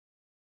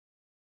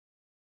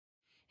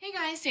Hey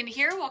guys, Sandy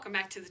here. Welcome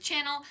back to the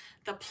channel.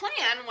 The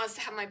plan was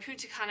to have my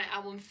Punta Cana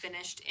album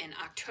finished in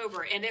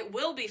October, and it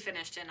will be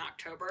finished in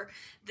October.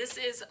 This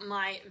is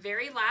my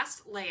very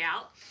last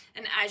layout,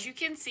 and as you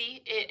can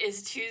see, it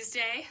is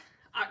Tuesday,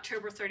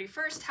 October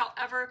 31st.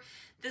 However,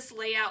 this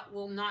layout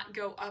will not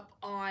go up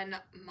on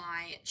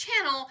my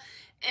channel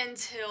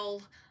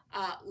until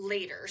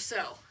later.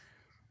 So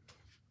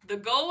the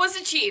goal was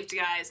achieved,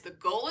 guys. The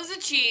goal is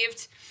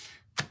achieved.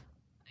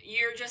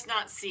 You're just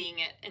not seeing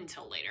it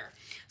until later.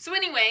 So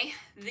anyway,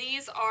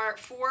 these are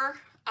four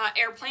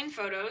airplane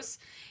photos,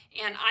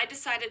 and I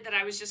decided that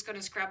I was just going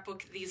to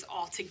scrapbook these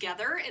all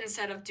together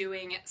instead of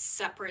doing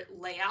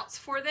separate layouts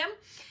for them.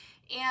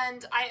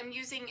 And I am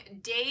using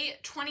day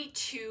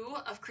 22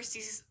 of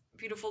Christy's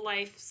Beautiful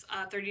Life's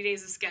 30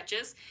 Days of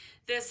Sketches.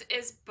 This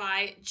is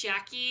by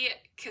Jackie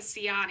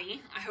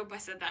Cassiani. I hope I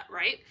said that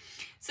right.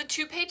 It's a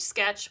 2-page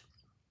sketch,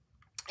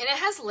 and it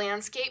has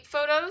landscape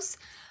photos.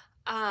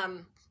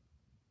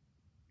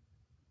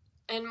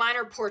 And mine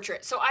are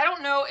portrait. So I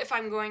don't know if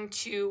I'm going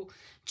to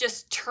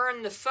just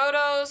turn the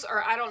photos,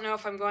 or I don't know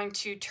if I'm going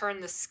to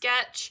turn the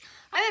sketch.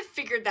 I haven't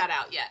figured that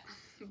out yet.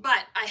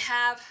 But I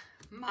have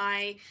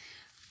my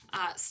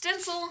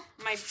stencil,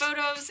 my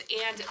photos,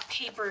 and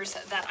papers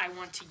that I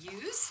want to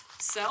use.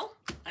 So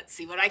let's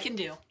see what I can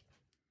do.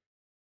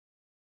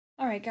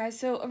 All right, guys,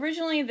 so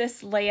originally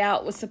this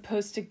layout was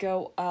supposed to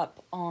go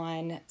up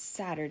on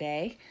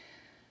Saturday,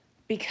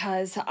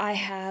 because I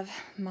have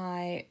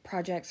my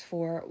projects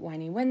for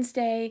Whiny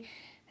Wednesday,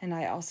 and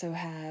I also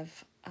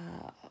have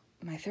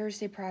my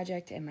Thursday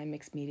project and my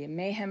Mixed Media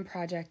Mayhem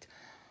project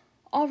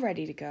all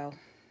ready to go.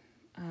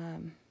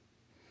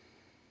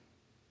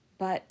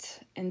 But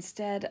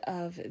instead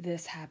of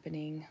this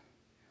happening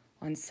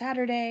on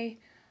Saturday,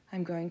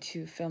 I'm going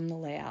to film the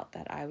layout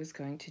that I was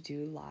going to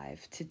do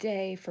live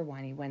today for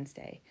Whiny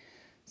Wednesday.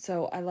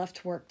 So I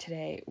left work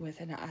today with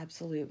an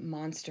absolute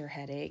monster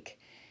headache,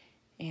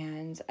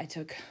 and I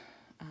took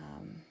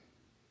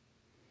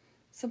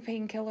some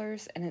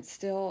painkillers, and it's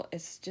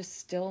just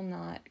still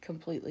not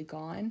completely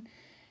gone,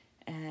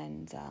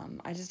 and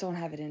I just don't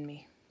have it in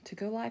me to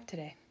go live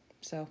today.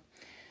 So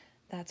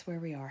that's where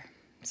we are.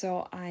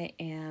 So I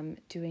am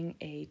doing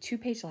a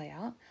 2-page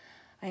layout.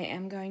 I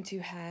am going to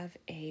have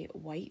a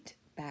white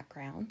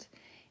background,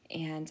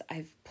 and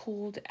I've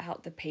pulled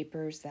out the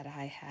papers that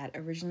I had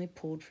originally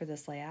pulled for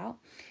this layout.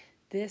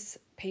 This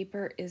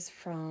paper is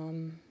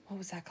from, what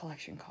was that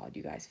collection called,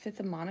 you guys?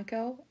 Fifth of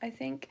Monaco, I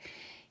think.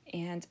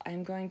 And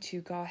I'm going to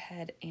go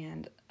ahead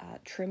and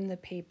trim the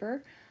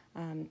paper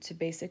to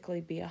basically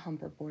be a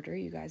humper border.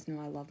 You guys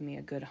know I love me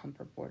a good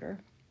humper border.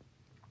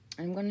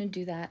 I'm going to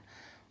do that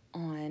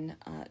on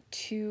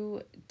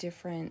two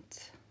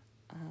different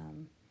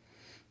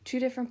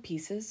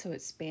pieces, so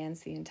it spans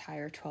the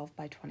entire 12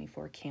 by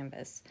 24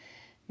 canvas.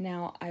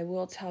 Now, I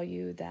will tell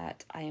you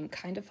that I am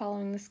kind of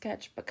following the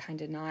sketch, but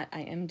kind of not.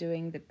 I am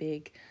doing the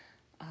big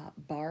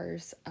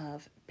bars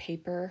of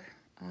paper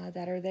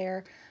that are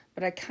there,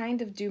 but I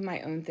kind of do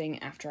my own thing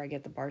after I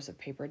get the bars of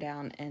paper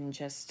down and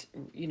just,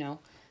 you know,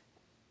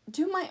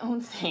 do my own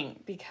thing,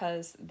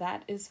 because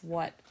that is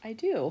what I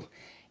do,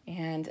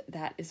 and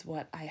that is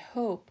what I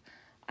hope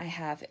I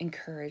have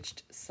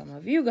encouraged some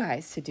of you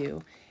guys to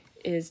do,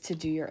 is to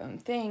do your own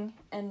thing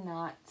and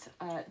not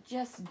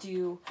just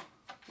do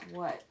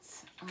what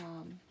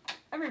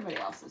everybody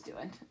else is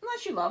doing.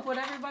 Unless you love what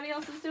everybody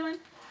else is doing,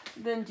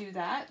 then do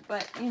that.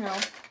 But, you know,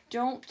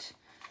 don't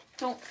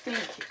think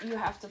you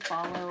have to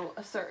follow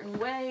a certain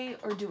way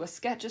or do a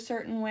sketch a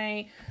certain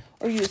way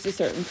or use a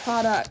certain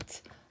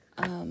product.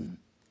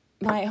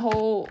 My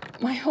whole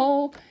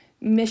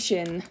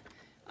mission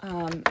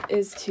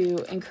is to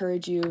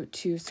encourage you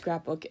to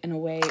scrapbook in a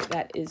way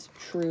that is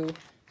true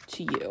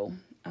to you.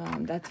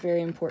 That's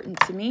very important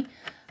to me.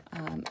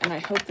 And I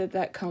hope that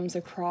that comes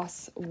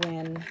across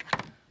when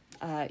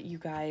you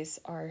guys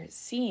are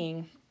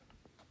seeing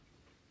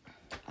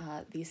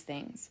these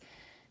things.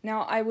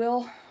 Now, I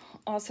will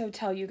also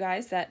tell you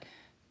guys that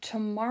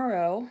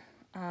tomorrow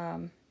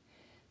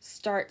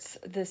starts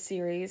the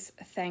series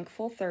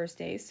Thankful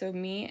Thursday. So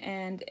me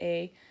and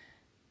a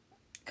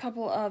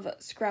couple of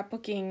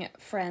scrapbooking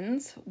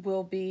friends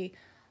will be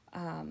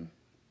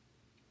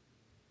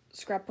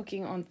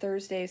scrapbooking on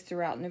Thursdays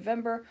throughout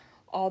November,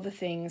 all the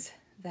things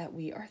that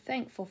we are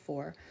thankful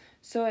for.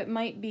 So it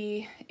might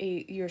be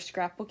you're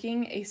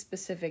scrapbooking a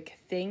specific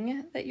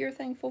thing that you're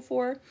thankful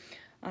for.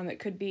 It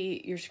could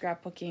be you're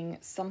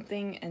scrapbooking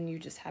something and you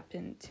just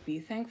happen to be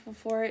thankful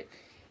for it.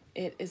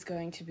 It is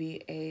going to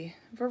be a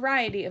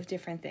variety of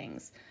different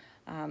things.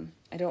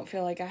 I don't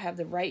feel like I have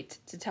the right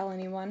to tell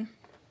anyone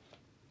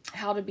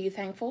how to be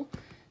thankful.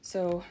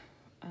 So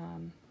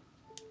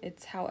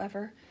it's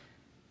however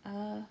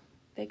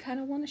they kind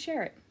of want to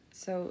share it.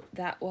 So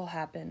that will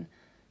happen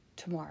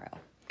tomorrow.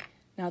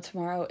 Now,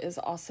 tomorrow is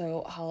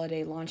also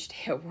holiday launch day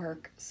at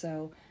work,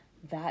 so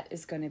that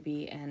is going to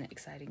be an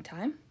exciting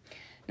time.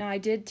 Now I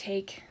did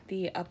take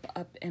the Up,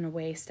 Up, and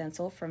Away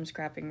stencil from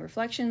Scrapping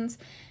Reflections,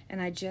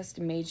 and I just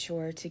made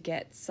sure to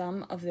get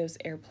some of those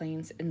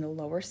airplanes in the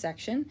lower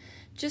section,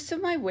 just so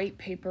my weight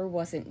paper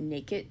wasn't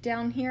naked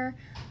down here.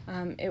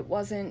 It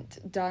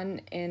wasn't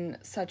done in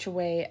such a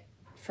way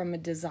from a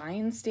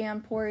design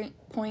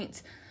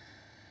standpoint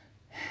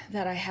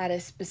that I had a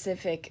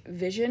specific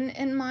vision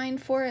in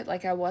mind for it.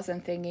 Like I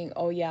wasn't thinking,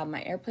 oh yeah,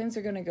 my airplanes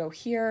are gonna go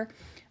here.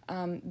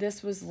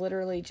 This was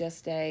literally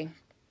just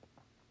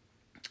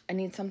I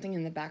need something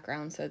in the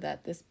background so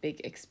that this big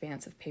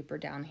expanse of paper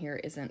down here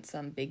isn't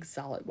some big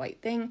solid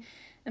white thing.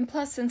 And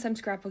plus, since I'm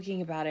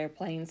scrapbooking about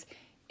airplanes,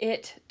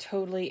 it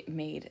totally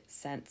made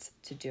sense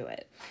to do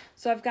it.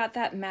 So I've got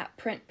that matte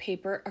print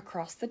paper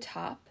across the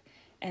top,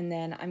 and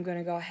then I'm going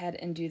to go ahead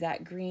and do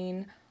that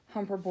green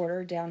humper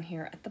border down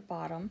here at the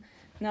bottom.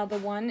 Now the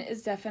one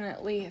is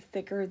definitely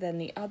thicker than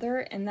the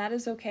other, and that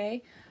is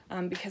okay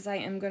because I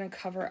am going to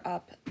cover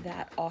up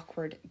that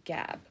awkward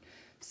gap.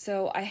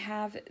 So I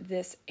have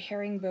this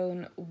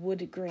herringbone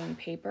wood grain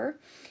paper,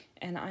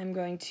 and I'm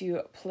going to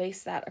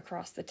place that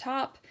across the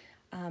top,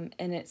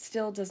 and it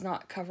still does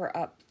not cover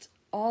up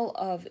all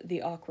of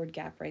the awkward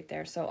gap right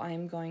there. So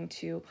I'm going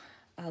to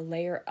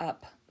layer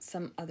up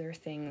some other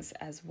things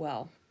as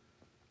well.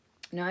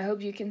 Now I hope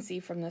you can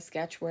see from the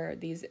sketch where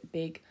these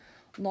big,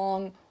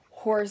 long,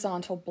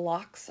 horizontal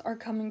blocks are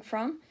coming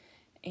from,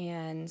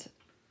 and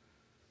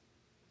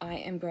I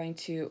am going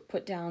to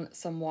put down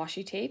some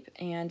washi tape,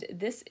 and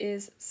this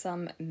is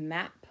some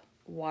MAP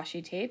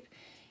washi tape.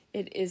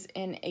 It is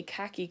in a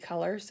khaki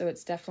color, so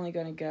it's definitely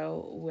going to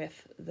go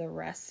with the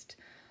rest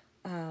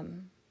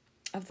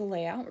of the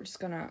layout. We're just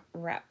going to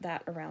wrap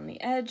that around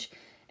the edge,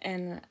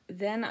 and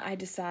then I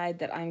decide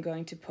that I'm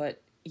going to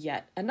put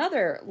yet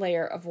another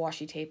layer of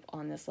washi tape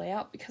on this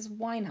layout, because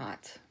why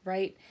not,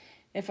 right?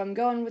 If I'm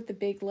going with the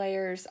big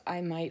layers, I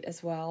might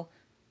as well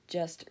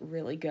just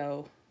really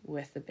go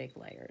with the big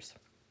layers.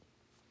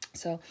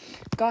 So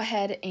go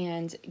ahead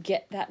and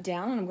get that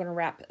down, and I'm going to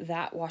wrap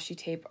that washi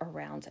tape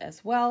around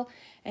as well.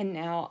 And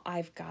now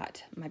I've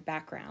got my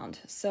background.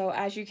 So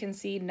as you can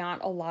see,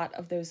 not a lot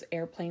of those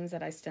airplanes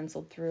that I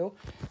stenciled through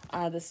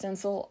the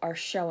stencil are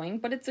showing,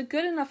 but it's a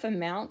good enough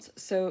amount.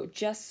 So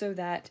just so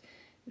that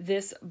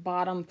this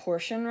bottom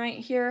portion right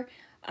here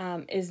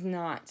is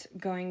not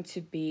going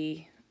to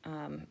be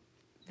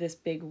this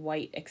big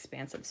white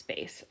expansive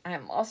space.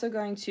 I'm also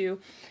going to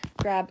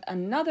grab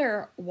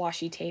another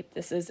washi tape.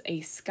 This is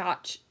a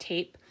Scotch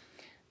tape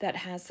that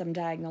has some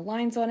diagonal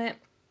lines on it,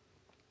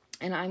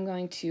 and I'm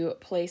going to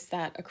place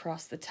that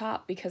across the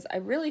top because I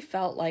really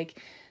felt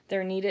like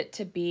there needed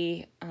to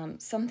be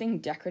something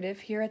decorative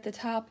here at the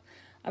top.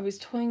 I was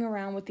toying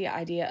around with the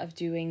idea of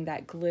doing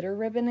that glitter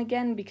ribbon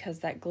again, because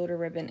that glitter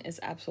ribbon is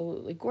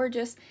absolutely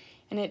gorgeous,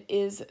 and it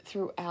is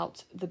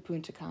throughout the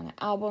Punta Cana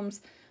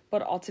albums.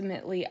 But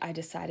ultimately I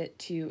decided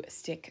to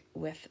stick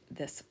with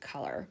this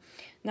color.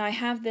 Now I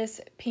have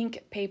this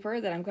pink paper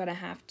that I'm going to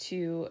have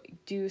to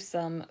do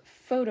some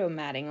photo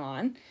matting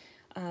on.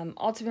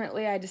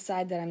 Ultimately I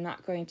decide that I'm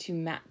not going to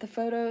mat the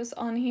photos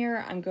on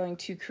here. I'm going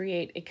to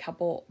create a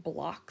couple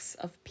blocks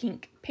of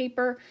pink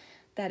paper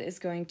that is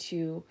going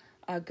to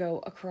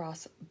go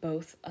across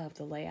both of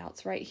the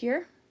layouts right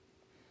here.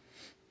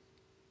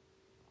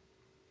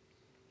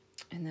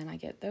 And then I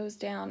get those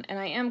down, and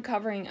I am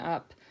covering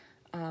up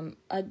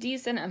a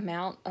decent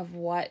amount of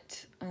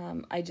what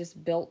I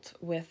just built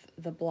with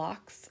the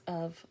blocks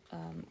of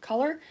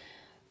color,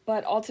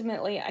 but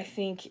ultimately I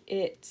think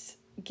it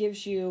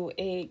gives you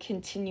a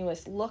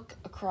continuous look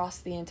across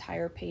the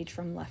entire page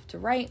from left to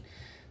right,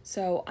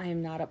 so I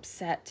am not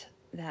upset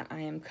that I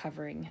am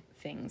covering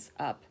things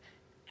up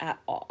at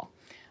all.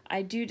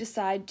 I do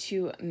decide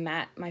to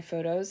mat my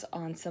photos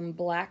on some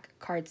black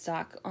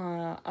cardstock,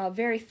 a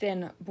very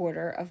thin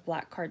border of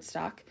black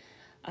cardstock.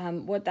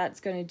 What that's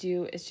going to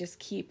do is just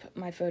keep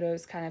my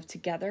photos kind of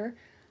together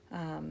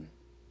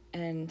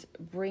and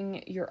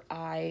bring your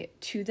eye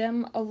to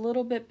them a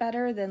little bit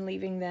better than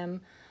leaving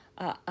them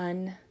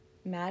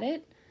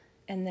unmatted.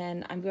 And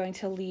then I'm going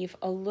to leave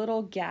a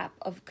little gap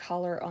of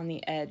color on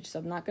the edge. So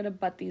I'm not going to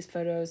butt these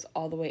photos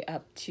all the way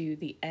up to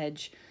the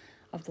edge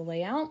of the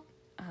layout.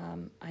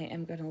 I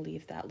am going to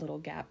leave that little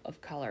gap of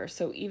color.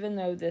 So even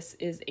though this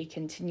is a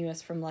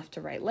continuous from left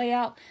to right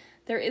layout,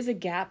 there is a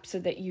gap so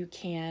that you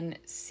can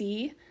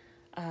see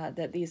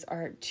that these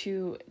are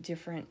two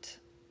different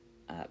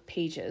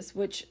pages,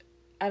 which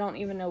I don't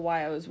even know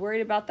why I was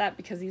worried about that,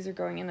 because these are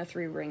going in a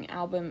 3-ring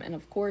album, and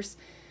of course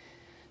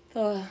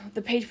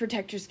the page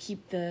protectors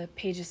keep the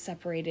pages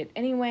separated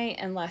anyway,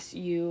 unless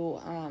you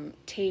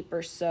tape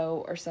or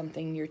sew or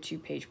something your 2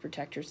 page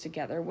protectors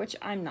together, which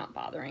I'm not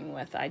bothering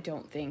with. I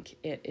don't think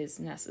it is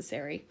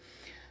necessary.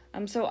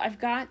 So I've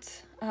got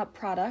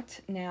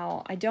product.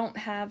 Now I don't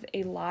have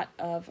a lot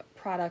of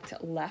product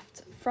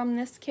left from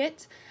this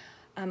kit.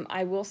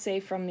 I will say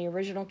from the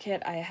original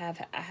kit I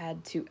have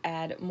had to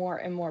add more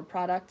and more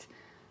product.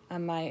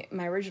 My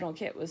original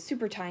kit was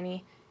super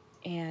tiny,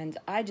 and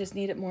I just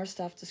needed more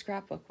stuff to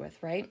scrapbook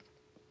with, right?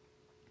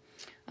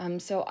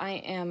 So I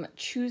am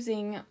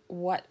choosing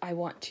what I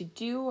want to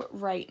do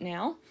right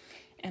now,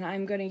 and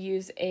I'm going to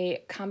use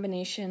a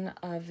combination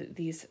of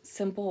these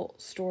Simple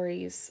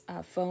Stories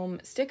foam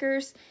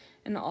stickers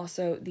and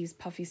also these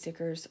puffy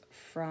stickers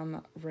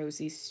from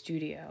Rosie's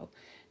Studio.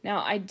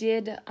 Now I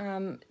did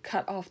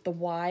cut off the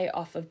Y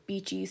off of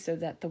beachy so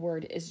that the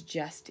word is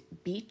just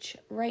beach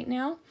right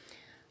now.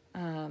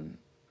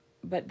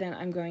 But then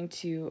I'm going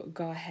to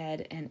go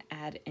ahead and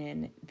add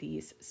in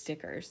these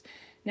stickers.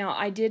 Now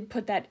I did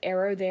put that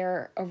arrow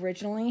there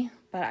originally,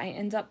 but I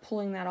end up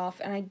pulling that off,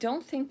 and I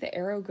don't think the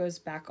arrow goes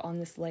back on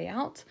this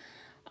layout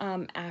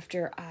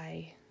after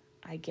I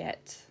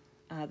get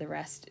the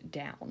rest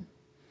down.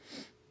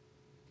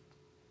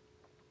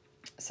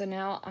 So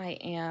now I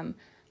am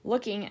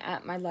looking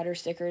at my letter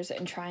stickers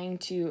and trying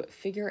to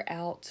figure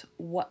out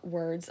what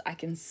words I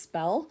can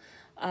spell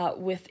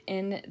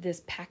within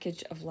this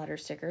package of letter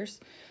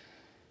stickers.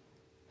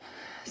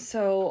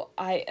 So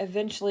I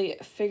eventually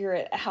figure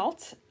it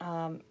out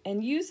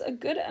and use a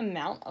good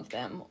amount of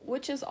them,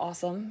 which is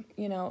awesome.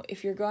 You know,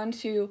 if you're going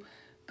to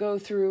go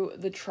through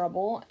the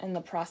trouble and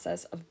the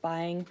process of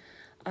buying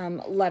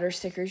letter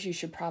stickers, you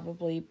should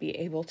probably be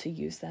able to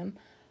use them.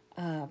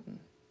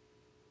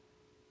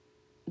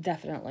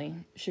 Definitely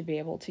should be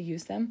able to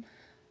use them.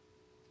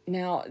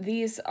 Now,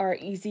 these are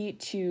easy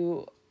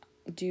to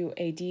do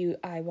a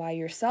DIY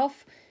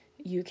yourself.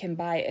 You can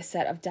buy a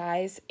set of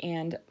dies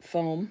and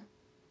foam,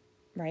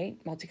 right?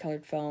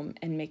 Multicolored foam,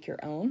 and make your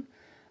own.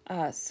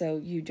 So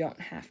you don't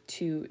have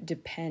to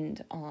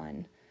depend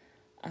on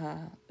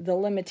the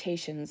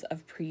limitations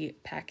of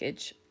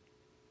pre-packaged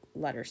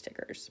letter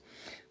stickers.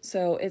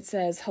 So it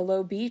says,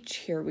 "Hello Beach,"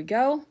 here we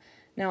go.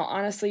 Now,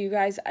 honestly, you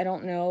guys, I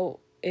don't know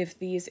if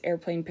these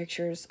airplane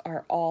pictures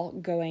are all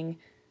going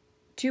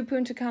to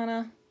Punta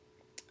Cana,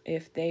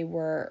 if they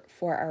were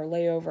for our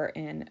layover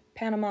in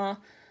Panama,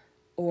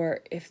 or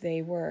if they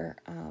were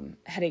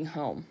heading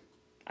home.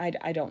 I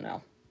don't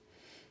know.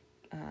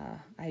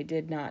 I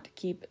did not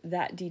keep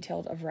that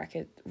detailed of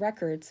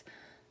records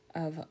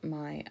of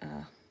my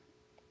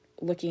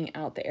looking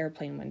out the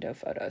airplane window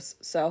photos.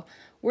 So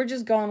we're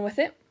just going with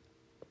it.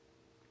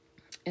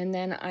 And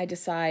then I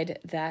decide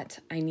that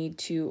I need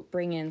to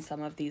bring in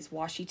some of these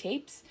washi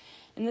tapes.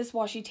 And this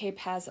washi tape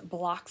has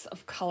blocks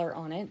of color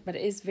on it, but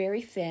it is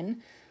very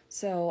thin.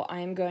 So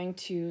I'm going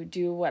to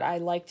do what I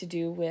like to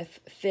do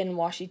with thin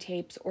washi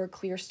tapes or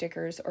clear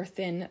stickers or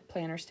thin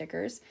planner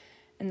stickers.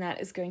 And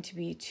that is going to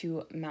be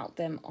to mount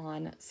them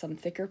on some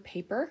thicker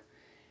paper.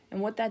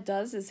 And what that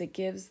does is it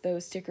gives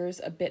those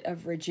stickers a bit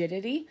of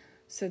rigidity,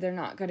 so they're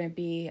not going to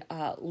be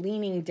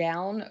leaning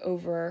down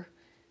over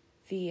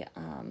the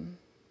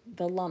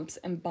lumps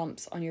and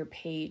bumps on your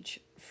page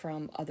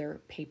from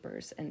other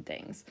papers and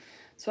things.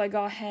 So I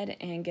go ahead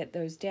and get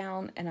those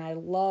down, and I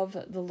love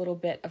the little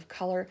bit of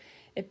color.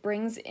 It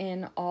brings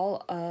in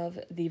all of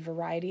the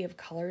variety of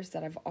colors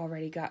that I've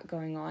already got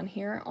going on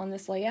here on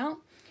this layout.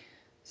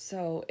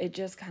 So it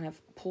just kind of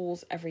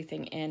pulls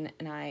everything in,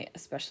 and I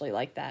especially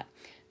like that.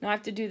 Now I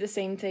have to do the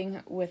same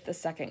thing with the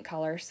second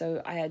color.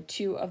 So I had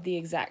two of the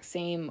exact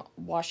same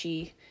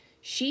washi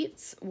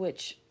sheets,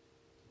 which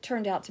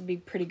turned out to be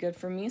pretty good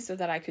for me so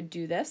that I could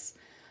do this.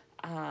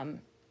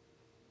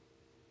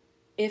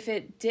 If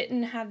it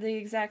didn't have the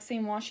exact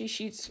same washi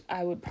sheets,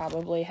 I would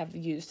probably have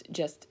used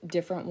just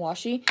different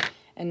washi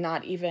and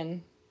not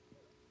even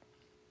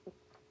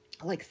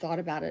like thought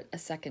about it a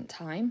second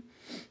time.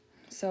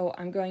 So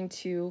I'm going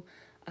to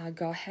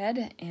go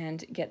ahead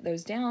and get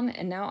those down,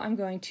 and now I'm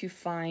going to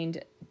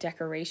find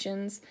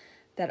decorations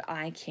that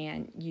I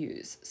can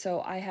use.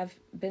 So I have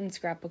been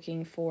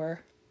scrapbooking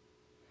for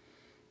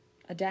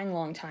a dang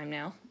long time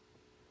now,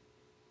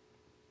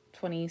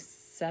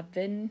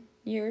 27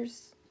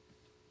 years,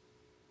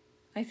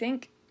 I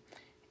think,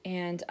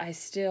 and I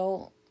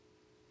still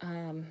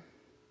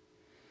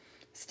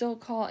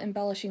call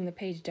embellishing the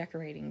page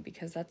decorating,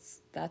 because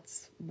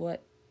that's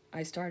what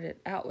I started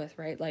out with,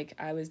 right? Like,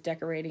 I was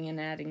decorating and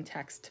adding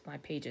text to my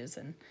pages,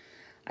 and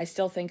I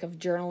still think of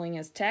journaling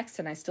as text,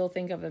 and I still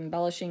think of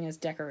embellishing as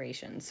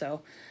decoration.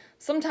 So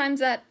sometimes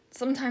that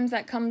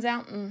comes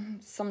out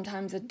and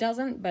sometimes it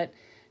doesn't, but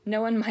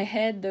know in my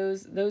head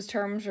those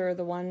terms are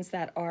the ones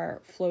that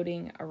are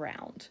floating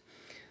around.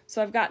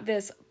 So I've got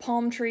this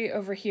palm tree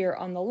over here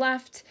on the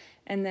left,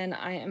 and then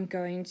I am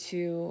going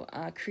to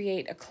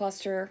create a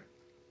cluster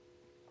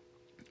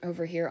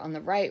over here on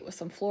the right with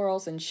some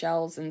florals and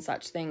shells and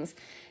such things.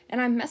 And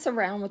I mess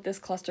around with this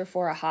cluster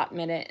for a hot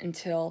minute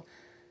until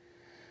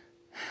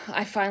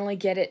I finally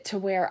get it to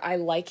where I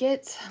like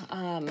it.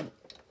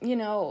 You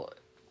know,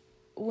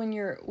 when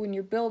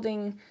you're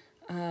building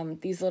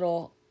these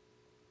little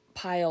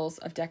piles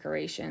of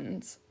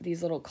decorations,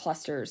 these little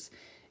clusters,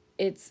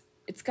 it's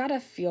got to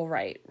feel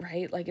right?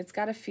 Like, it's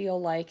got to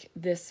feel like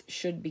this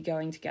should be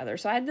going together.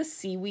 So I had this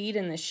seaweed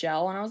in the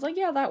shell, and I was like,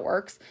 yeah, that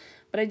works.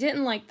 But I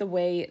didn't like the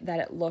way that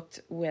it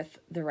looked with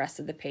the rest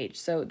of the page.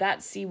 So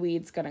that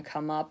seaweed's going to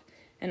come up.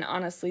 And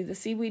honestly, the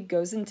seaweed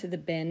goes into the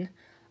bin.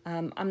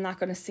 I'm not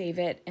going to save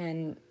it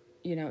and,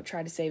 you know,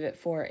 try to save it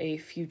for a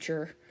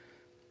future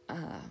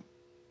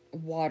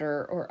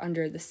water or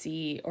under the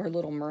sea or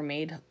Little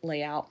Mermaid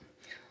layout.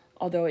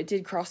 Although it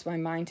did cross my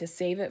mind to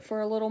save it for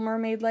a Little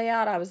Mermaid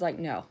layout, I was like,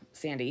 no,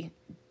 Sandy,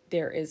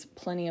 there is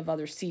plenty of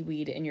other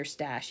seaweed in your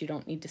stash. You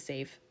don't need to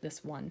save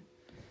this one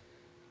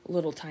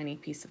little tiny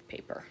piece of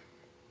paper.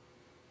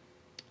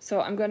 So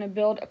I'm going to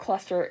build a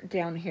cluster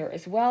down here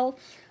as well.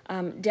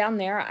 Down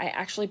there, I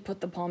actually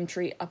put the palm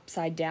tree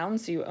upside down,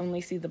 so you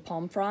only see the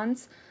palm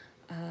fronds.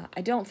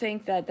 I don't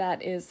think that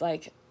that is,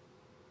 like,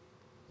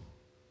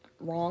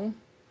 wrong,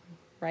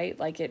 right?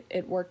 Like,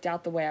 it worked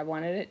out the way I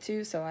wanted it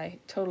to, so I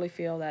totally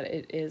feel that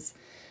it is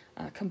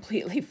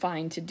completely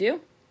fine to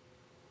do.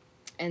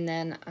 And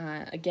then,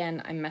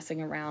 again, I'm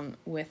messing around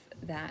with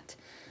that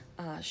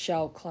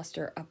shell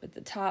cluster up at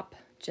the top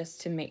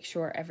just to make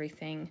sure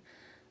everything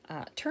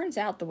turns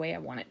out the way I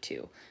want it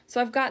to. So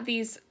I've got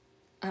these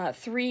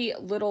 3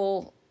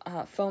 little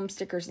foam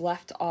stickers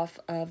left off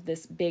of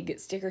this big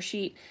sticker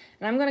sheet,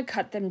 and I'm going to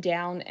cut them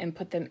down and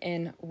put them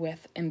in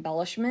with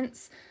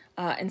embellishments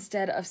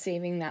instead of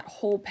saving that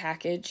whole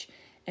package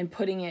and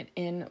putting it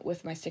in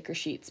with my sticker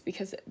sheets,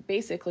 because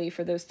basically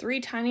for those 3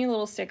 tiny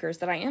little stickers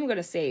that I am going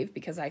to save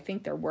because I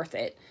think they're worth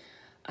it,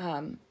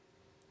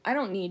 I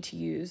don't need to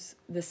use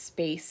the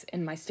space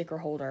in my sticker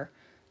holder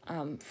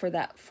for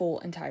that full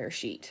entire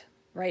sheet,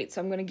 right?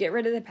 So I'm going to get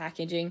rid of the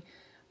packaging.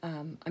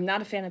 I'm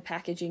not a fan of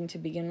packaging to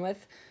begin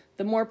with.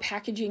 The more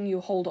packaging you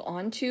hold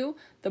on to,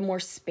 the more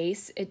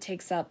space it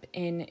takes up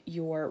in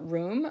your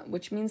room,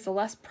 which means the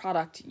less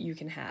product you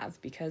can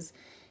have because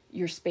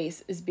your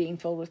space is being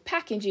filled with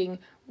packaging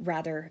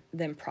rather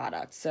than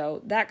product.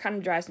 So that kind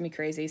of drives me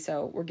crazy,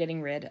 so we're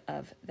getting rid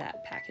of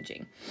that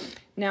packaging.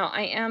 Now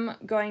I am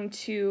going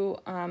to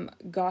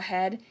go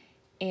ahead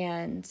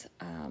and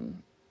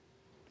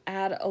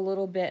add a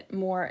little bit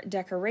more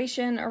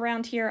decoration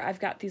around here. I've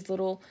got these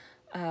little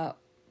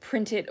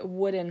printed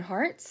wooden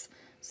hearts,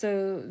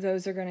 so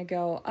those are going to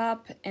go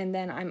up, and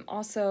then I'm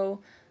also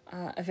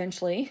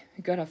eventually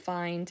going to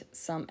find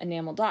some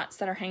enamel dots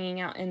that are hanging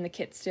out in the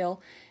kit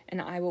still,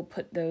 and I will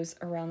put those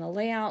around the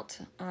layout.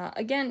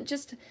 Again,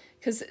 just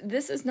because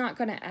this is not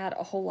going to add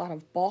a whole lot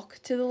of bulk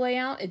to the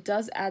layout. It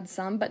does add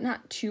some, but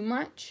not too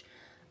much.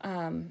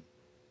 And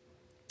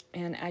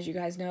as you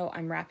guys know,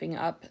 I'm wrapping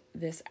up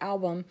this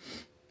album,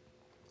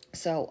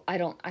 so I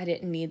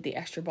didn't need the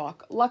extra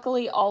bulk.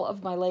 Luckily, all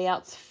of my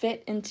layouts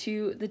fit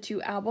into the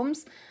 2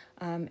 albums,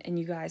 and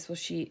you guys will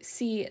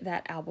see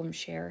that album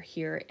share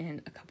here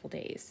in a couple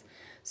days.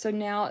 So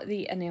now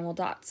the enamel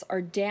dots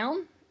are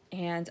down,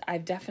 and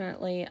I've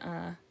definitely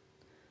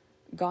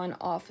gone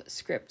off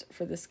script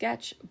for the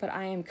sketch, but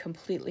I am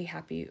completely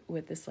happy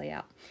with this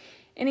layout.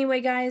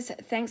 Anyway, guys,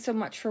 thanks so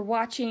much for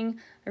watching.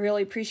 I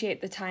really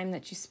appreciate the time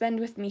that you spend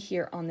with me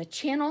here on the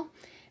channel,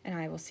 and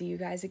I will see you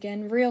guys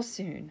again real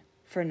soon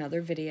for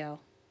another video.